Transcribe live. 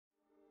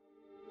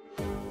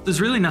There's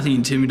really nothing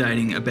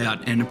intimidating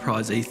about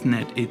enterprise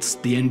Ethernet. It's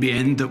the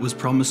NBN that was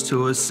promised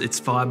to us. It's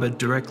fibre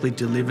directly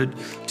delivered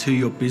to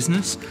your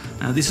business.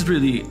 This is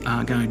really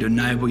going to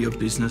enable your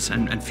business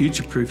and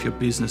future-proof your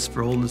business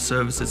for all the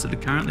services that are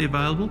currently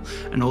available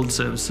and all the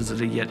services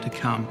that are yet to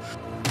come.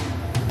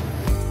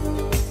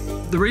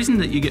 The reason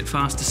that you get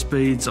faster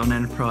speeds on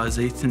enterprise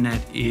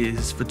Ethernet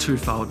is for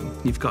twofold.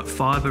 You've got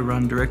fibre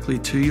run directly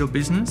to your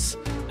business,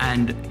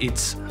 and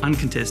it's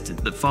uncontested.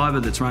 The fibre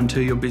that's run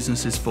to your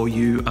business is for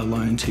you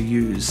alone to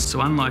use.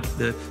 So unlike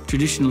the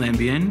traditional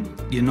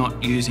NBN, you're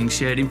not using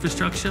shared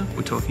infrastructure.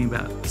 We're talking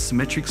about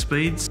symmetric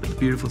speeds. But the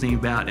beautiful thing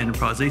about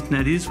enterprise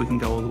Ethernet is we can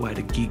go all the way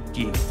to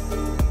gig.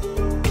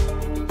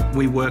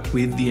 We work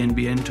with the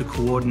NBN to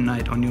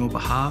coordinate on your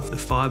behalf the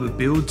fibre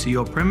build to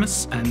your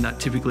premise, and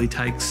that typically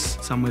takes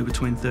somewhere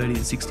between 30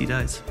 and 60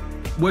 days.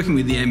 Working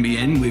with the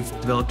NBN, we've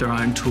developed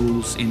our own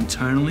tools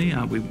internally.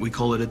 We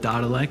call it a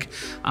data lake.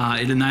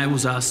 It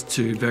enables us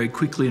to very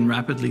quickly and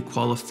rapidly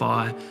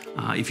qualify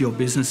if your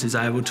business is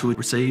able to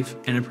receive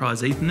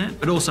enterprise Ethernet,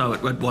 but also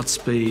at what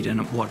speed and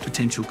at what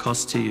potential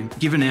cost to you.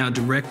 Given our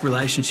direct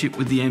relationship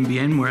with the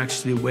NBN, we're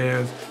actually aware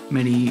of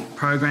many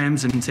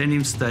programs and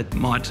incentives that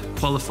might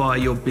qualify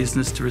your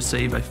business to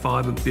receive a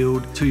fibre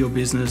build to your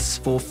business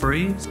for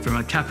free. From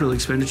a capital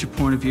expenditure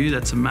point of view,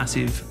 that's a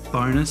massive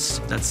bonus.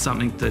 That's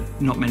something that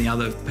not many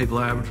other people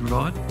are able to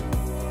provide.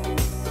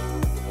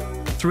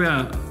 Through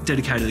our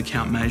dedicated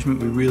account management,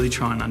 we really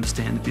try and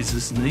understand the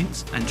business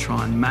needs and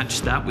try and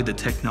match that with the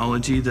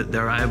technology that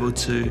they're able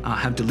to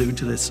have delivered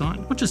to their site.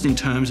 Not just in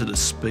terms of the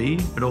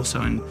speed, but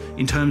also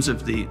in terms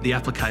of the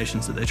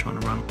applications that they're trying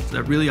to run. So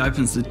that really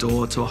opens the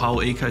door to a whole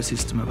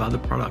ecosystem of other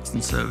products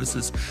and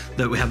services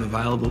that we have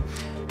available.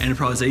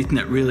 Enterprise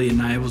Ethernet really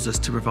enables us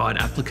to provide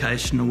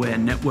application-aware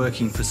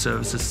networking for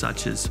services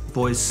such as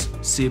voice,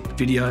 SIP,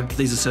 video.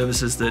 These are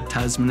services that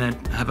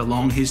TasmaNet have a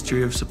long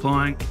history of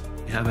supplying.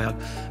 We have our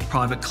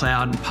private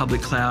cloud and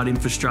public cloud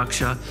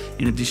infrastructure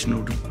in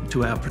addition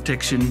to our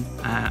protection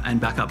and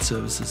backup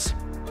services.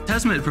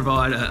 TasmaNet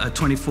provide a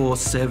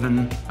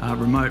 24/7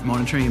 remote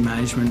monitoring and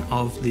management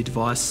of the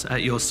device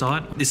at your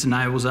site. This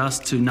enables us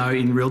to know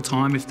in real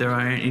time if there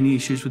are any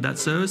issues with that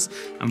service,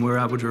 and we're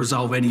able to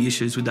resolve any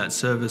issues with that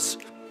service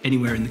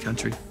anywhere in the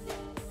country.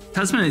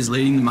 TasmaNet is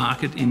leading the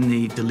market in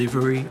the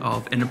delivery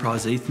of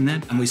enterprise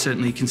Ethernet, and we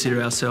certainly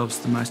consider ourselves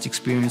the most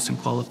experienced and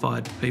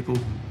qualified people.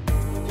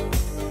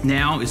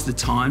 Now is the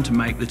time to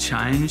make the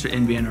change.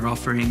 NBN are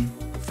offering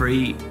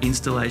free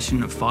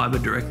installation of fibre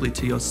directly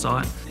to your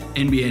site.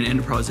 NBN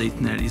Enterprise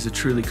Ethernet is a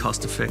truly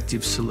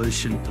cost-effective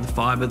solution. The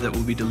fibre that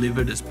will be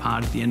delivered as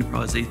part of the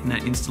Enterprise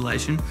Ethernet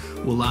installation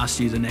will last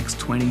you the next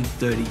 20,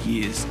 30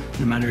 years,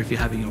 no matter if you're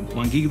having a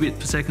 1 gigabit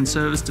per second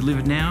service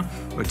delivered now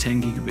or a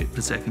 10 gigabit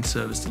per second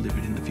service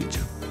delivered in the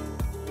future.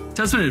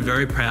 TasmaNet are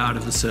very proud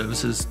of the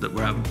services that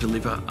we're able to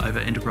deliver over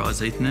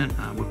enterprise Ethernet.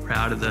 We're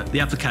proud of the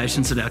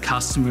applications that our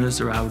customers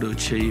are able to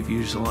achieve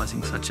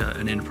utilising such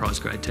an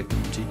enterprise-grade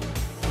technology.